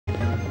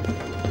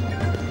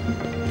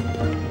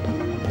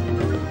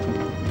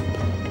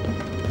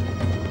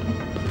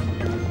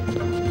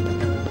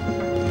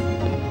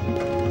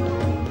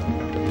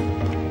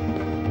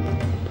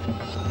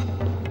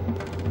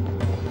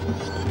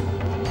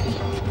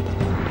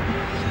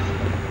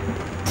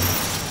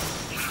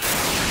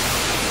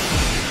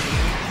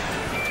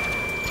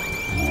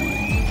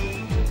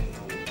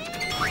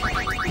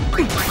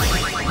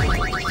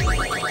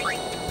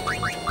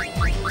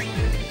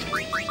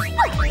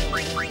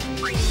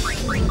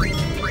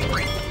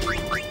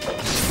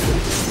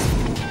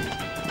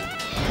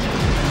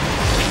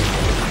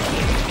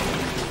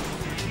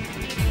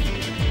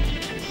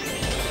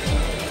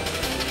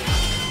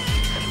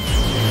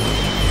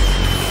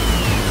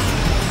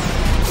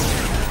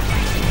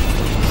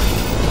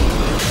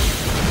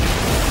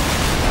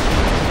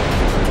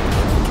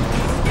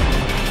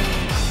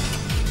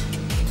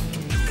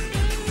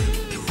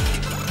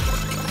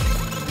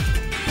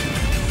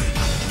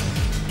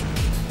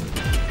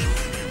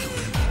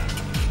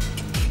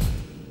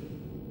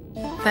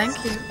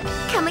Thank you.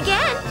 Come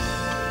again.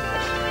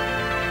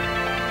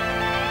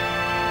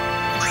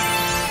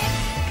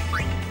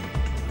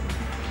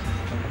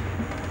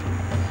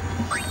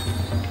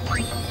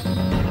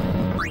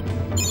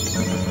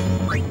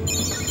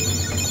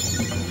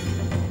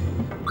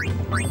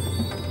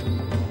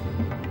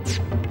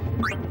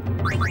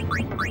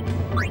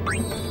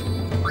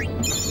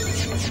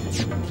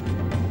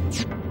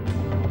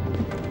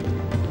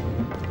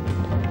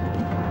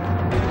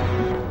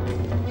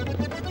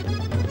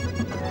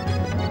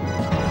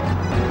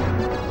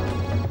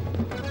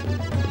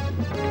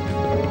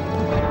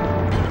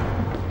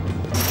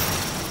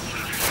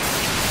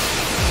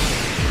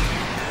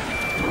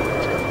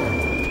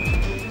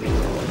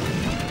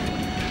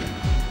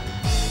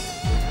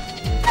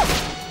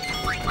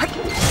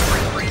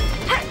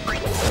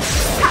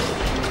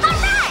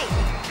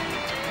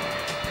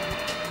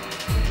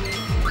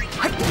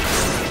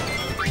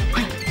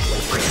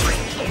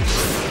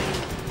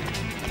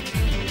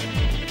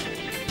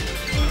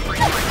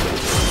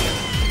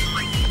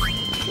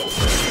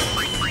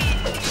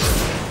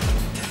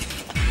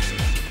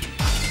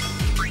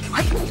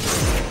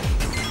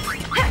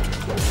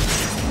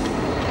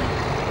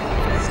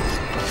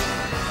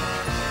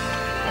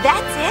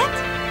 That's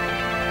it?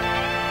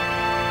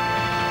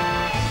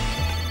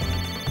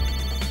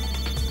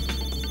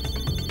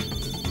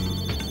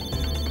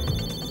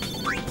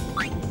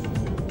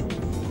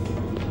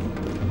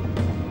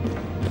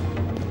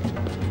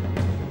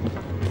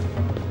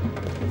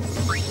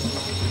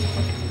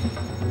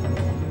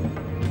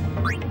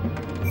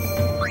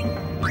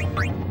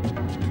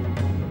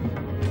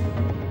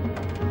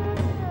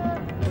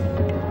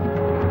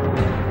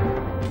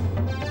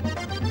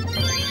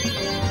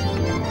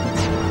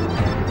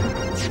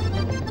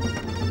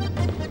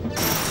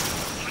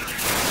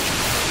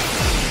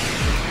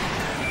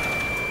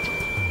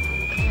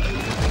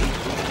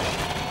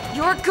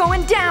 You're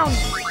going down!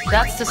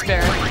 That's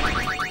despairing.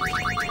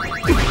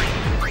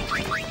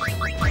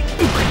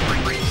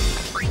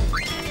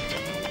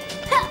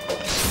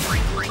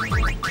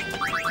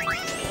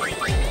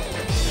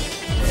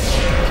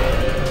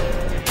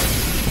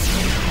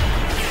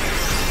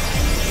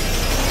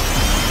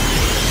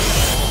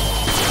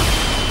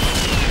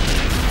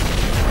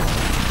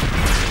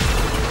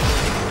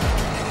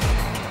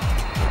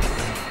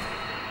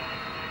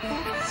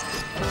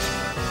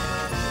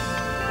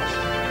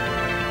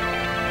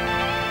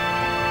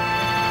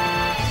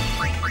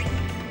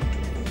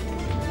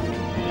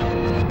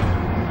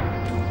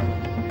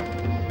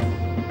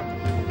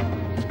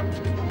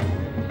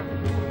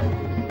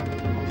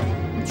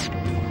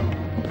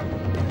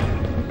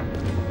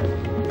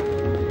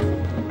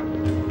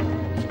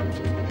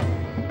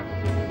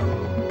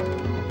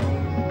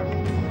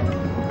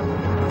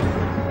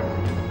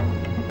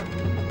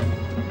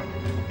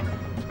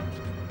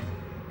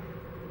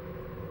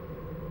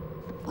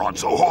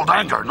 Ronso, hold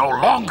anger no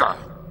longer!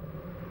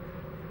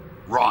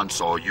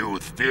 Ronso,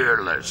 youth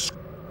fearless.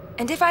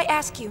 And if I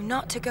ask you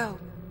not to go?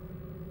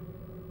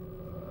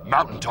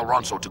 Mountain tell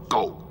Ronso to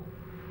go.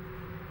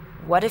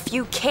 What if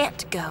you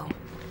can't go?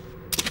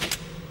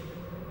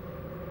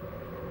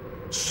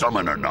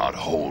 Summon or not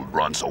hold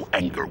Ronso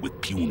anger with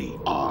puny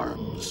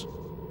arms.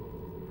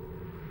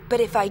 But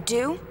if I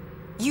do,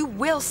 you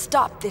will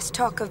stop this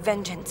talk of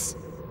vengeance.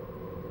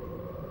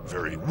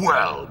 Very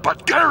well,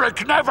 but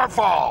Garrick never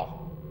fall!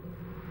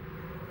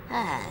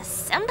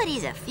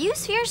 Somebody's a few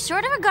spheres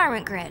short of a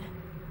garment grid.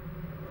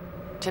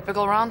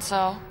 Typical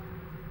Ronso.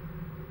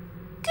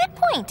 Good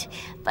point,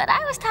 but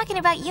I was talking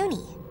about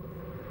Uni.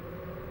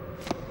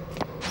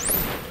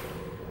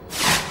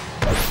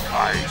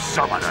 I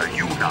summon a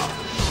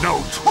Yuna.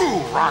 No true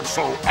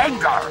Ronso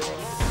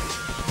anger!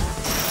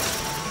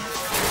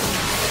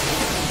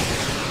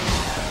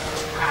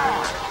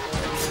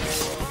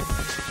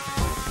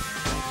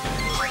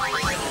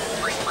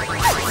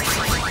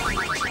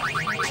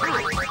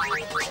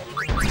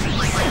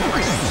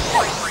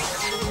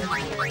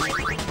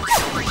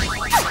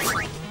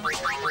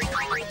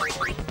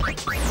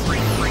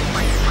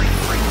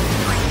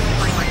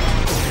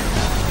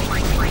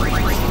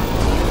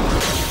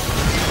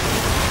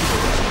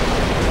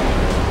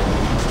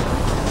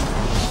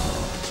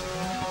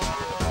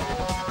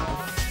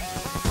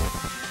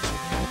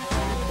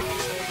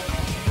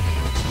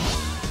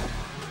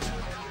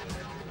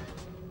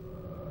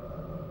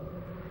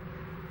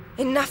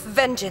 Enough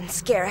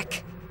vengeance,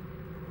 Garrick.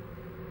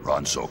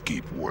 Ronso,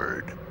 keep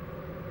word.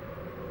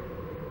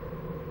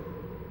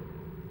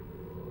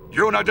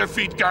 Yuna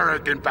defeat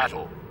Garrick in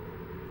battle.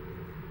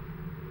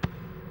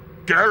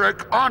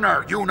 Garrick,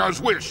 honor Yuna's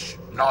wish,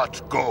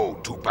 not go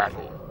to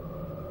battle.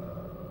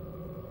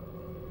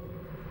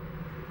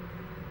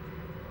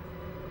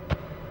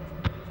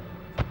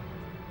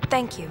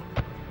 Thank you.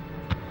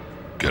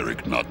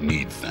 Garrick not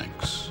need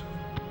thanks.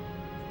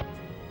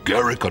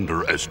 Garrick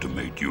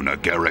underestimate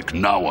Yuna. Garrick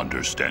now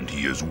understand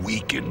he is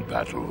weak in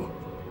battle.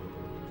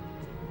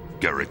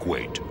 Garrick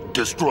wait.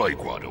 Destroy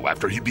Guado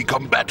after he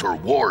become better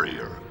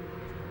warrior.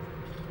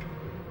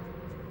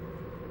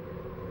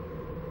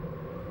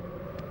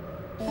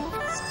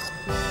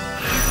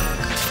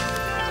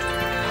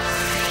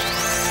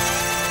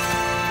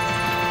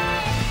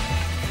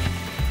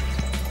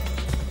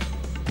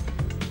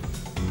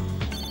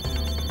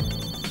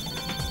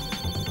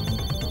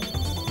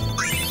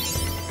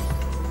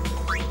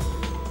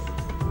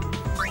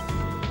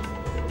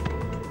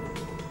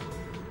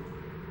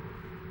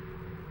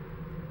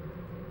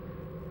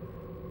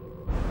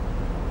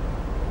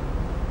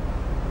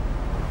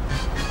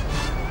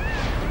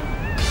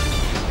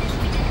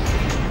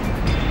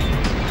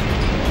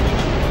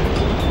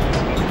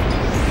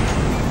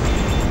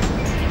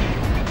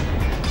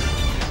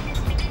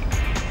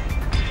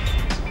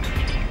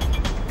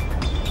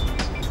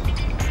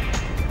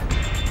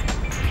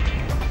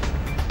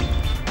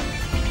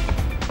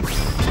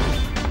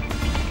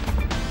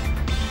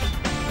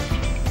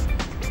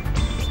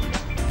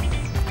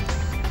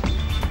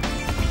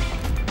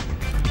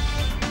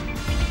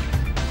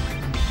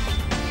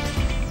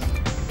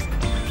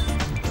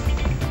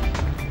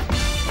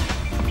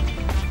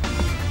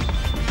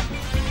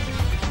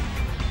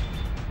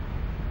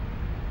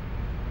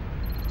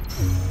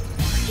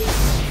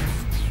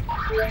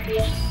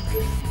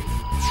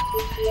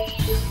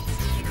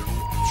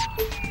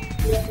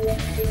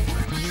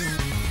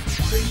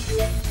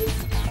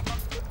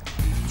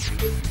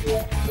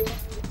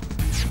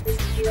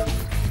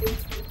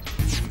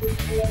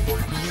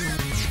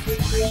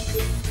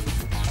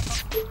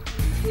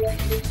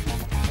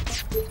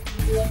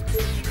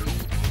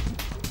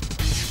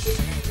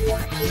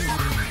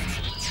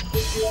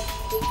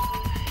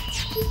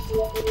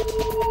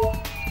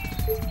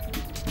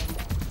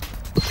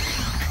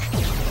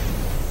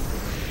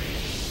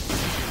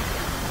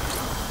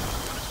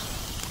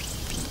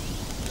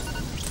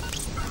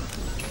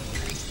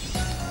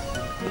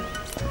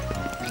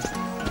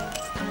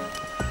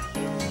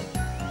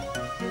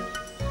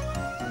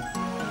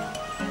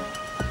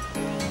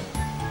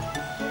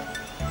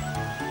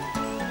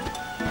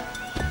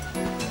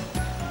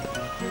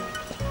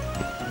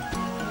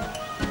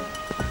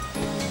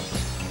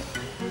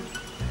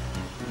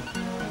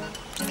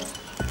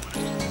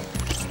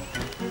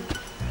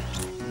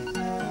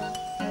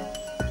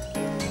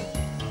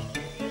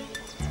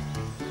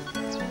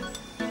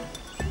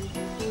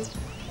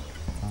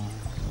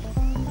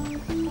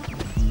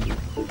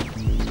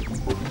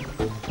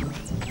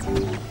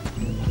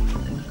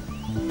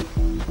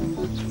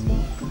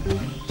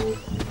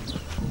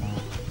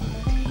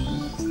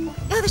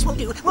 This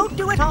won't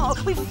do at all.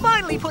 We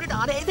finally put it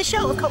on the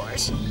show, of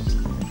course.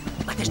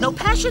 But there's no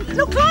passion,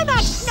 no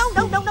climax. No.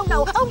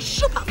 Oh,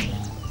 shut up.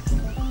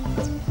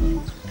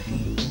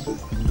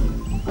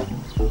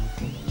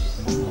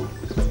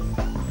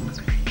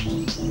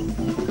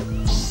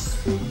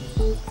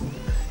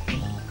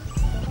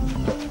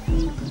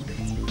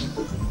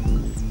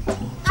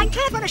 I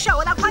can't run a show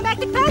without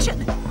climactic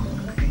passion.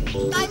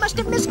 I must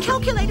have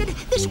miscalculated.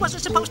 This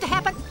wasn't supposed to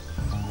happen.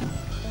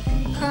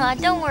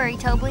 Don't worry,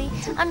 Tobly.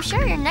 I'm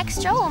sure your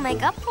next show will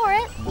make up for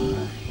it.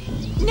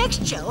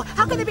 Next show?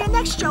 How can there be a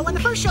next show when the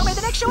first show made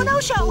the next show a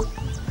no-show?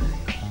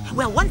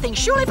 Well, one thing's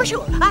surely for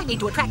sure. I need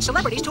to attract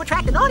celebrities to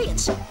attract an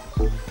audience.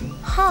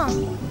 Huh.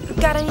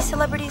 Got any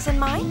celebrities in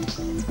mind?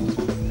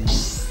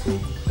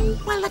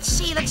 Well, let's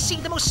see.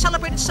 The most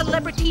celebrated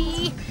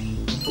celebrity...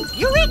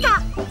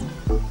 Eureka!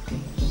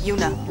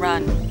 Yuna,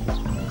 run.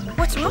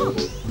 What's wrong?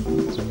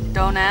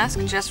 Don't ask,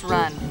 just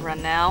run.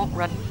 Run now,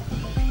 run.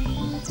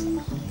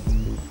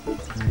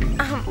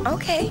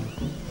 Okay.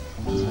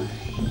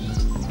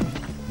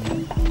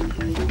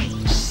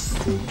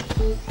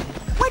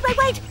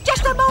 Wait!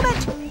 Just a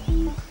moment!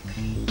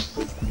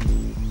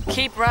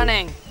 Keep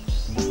running.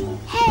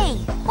 Hey,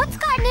 what's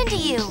gotten into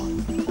you?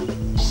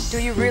 Do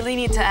you really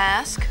need to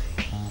ask?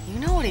 You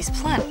know what he's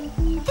planning.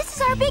 This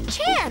is our big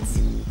chance.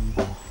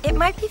 It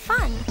might be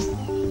fun.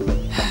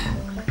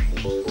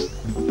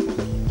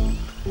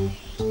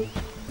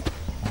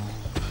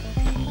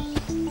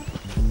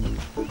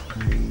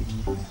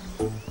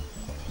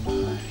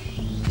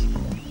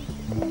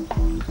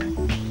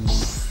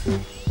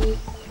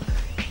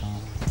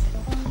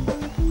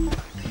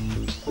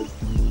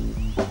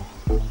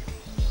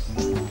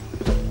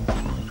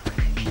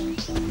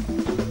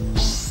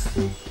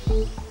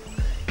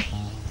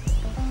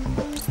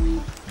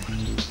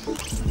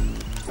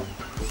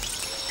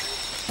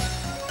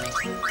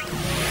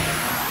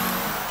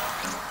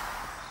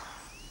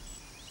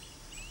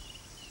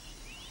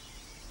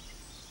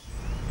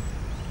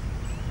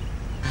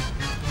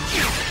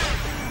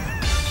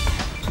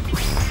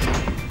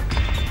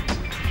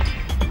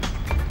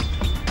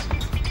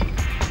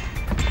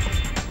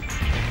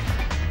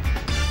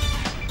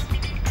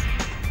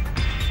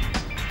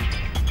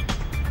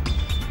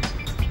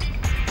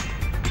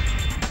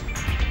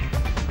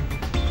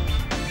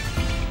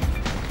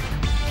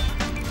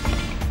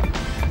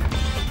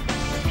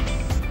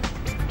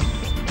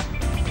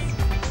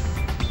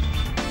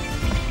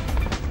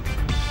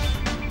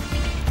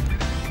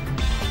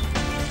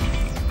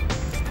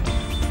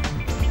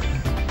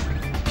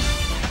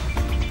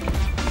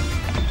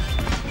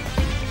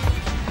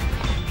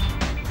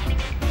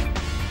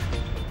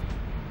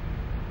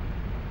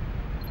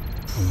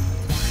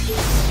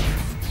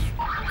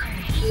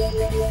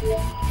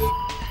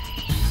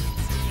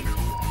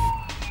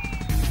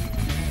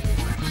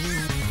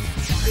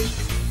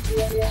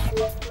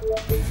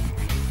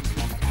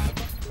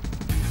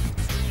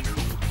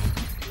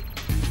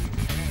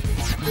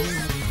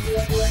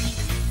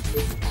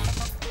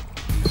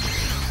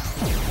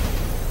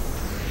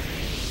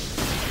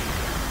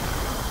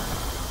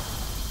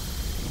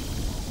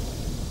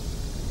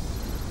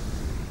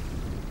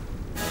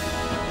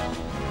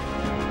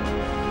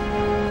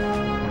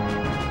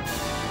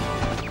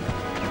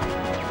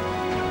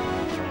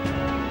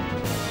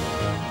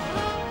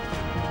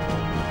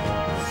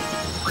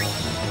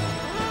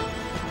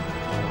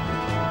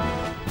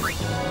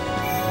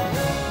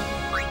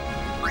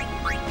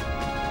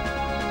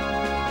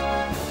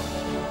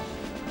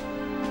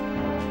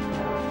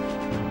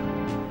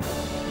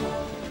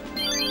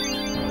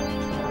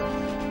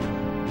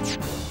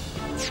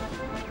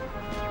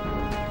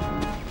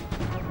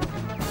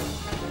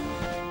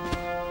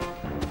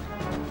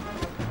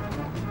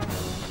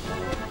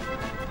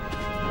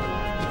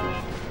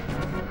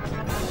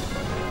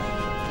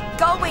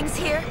 Gullwing's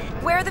here.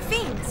 Where are the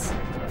fiends?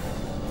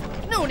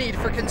 No need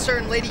for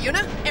concern, Lady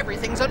Yuna.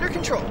 Everything's under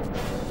control.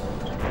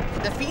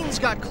 The fiends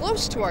got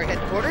close to our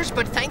headquarters,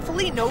 but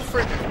thankfully no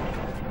further.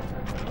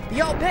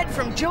 The Al Bhed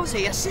from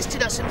Jose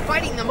assisted us in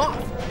fighting them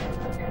off.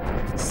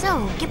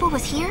 So, Gipple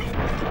was here?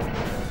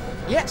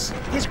 Yes,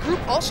 his group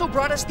also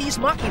brought us these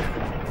Machina.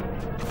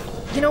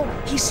 You know,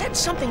 he said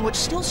something which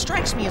still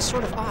strikes me as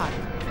sort of odd.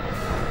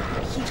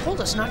 He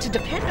told us not to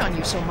depend on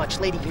you so much,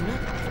 Lady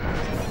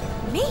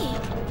Yuna. Me?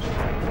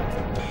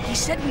 He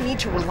said we need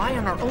to rely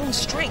on our own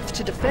strength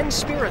to defend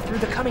Spira through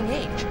the coming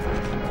age.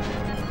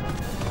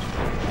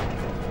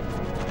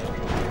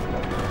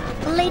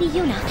 Lady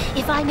Yuna,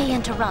 if I may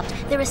interrupt,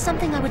 there is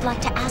something I would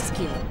like to ask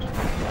you.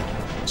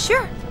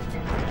 Sure.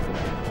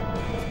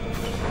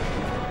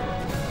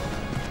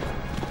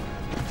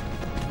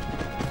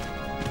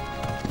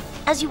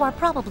 As you are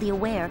probably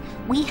aware,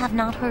 we have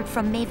not heard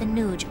from Maven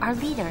Nuge, our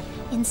leader,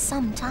 in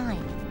some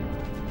time.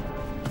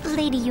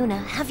 Lady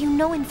Yuna, have you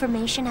no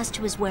information as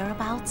to his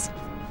whereabouts?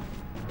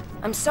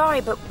 I'm sorry,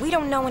 but we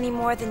don't know any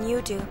more than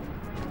you do.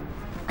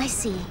 I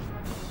see.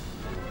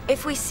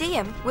 If we see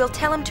him, we'll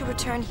tell him to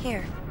return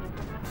here.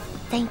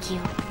 Thank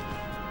you.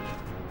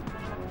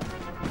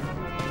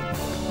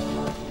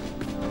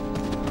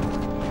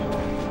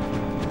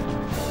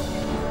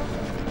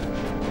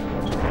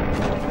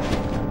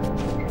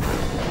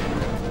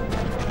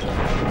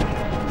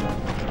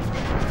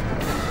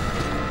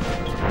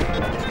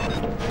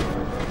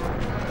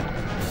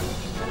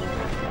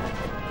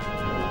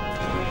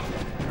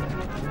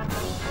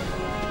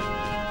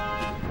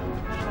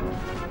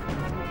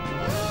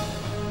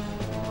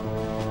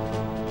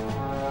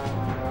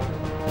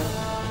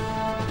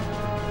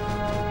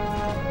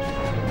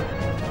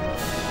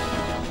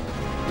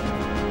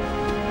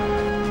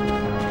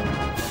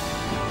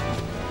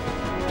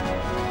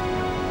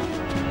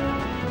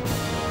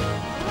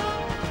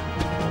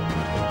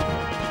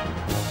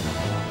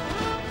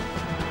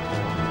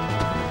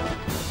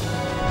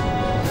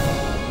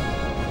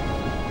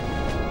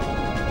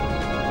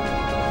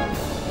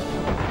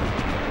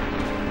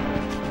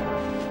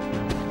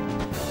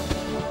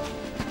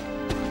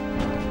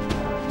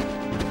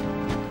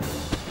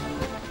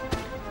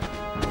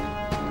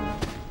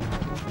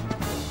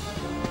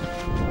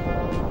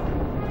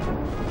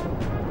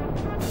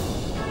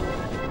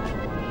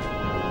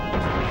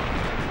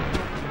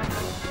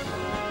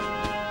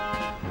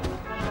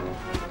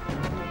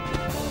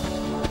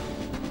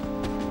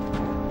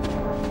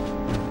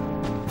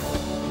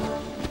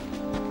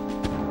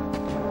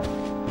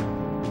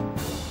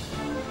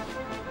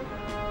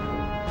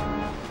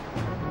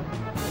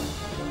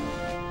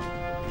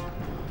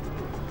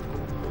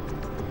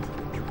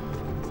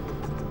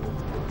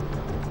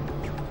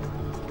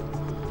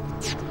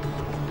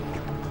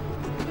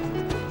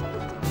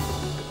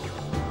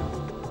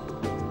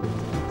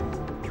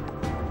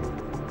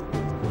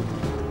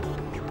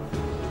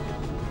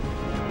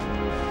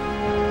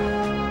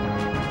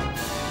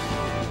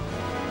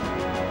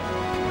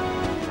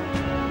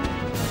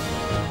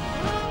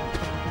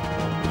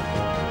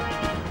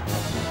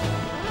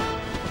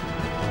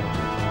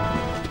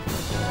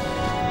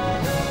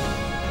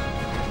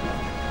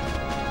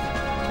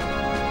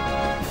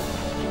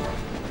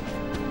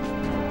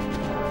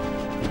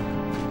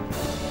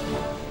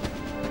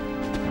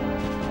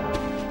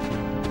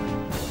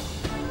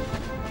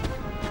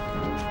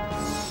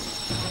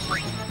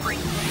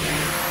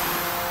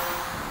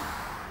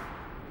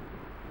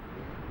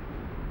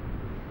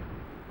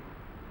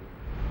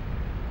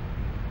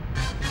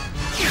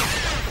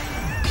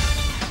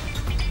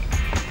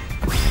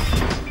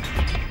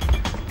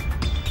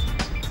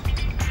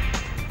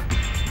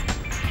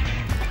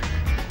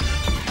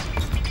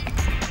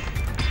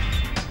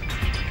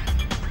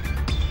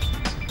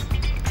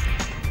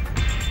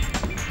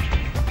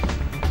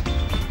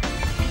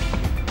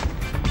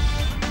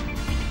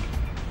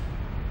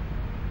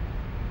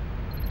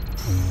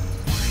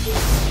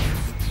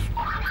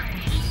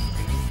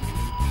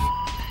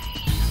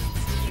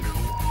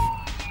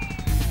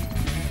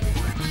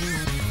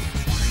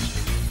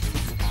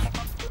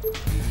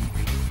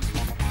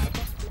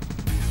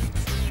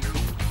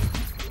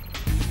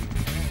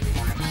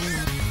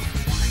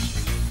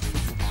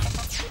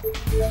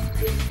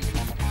 Thank you.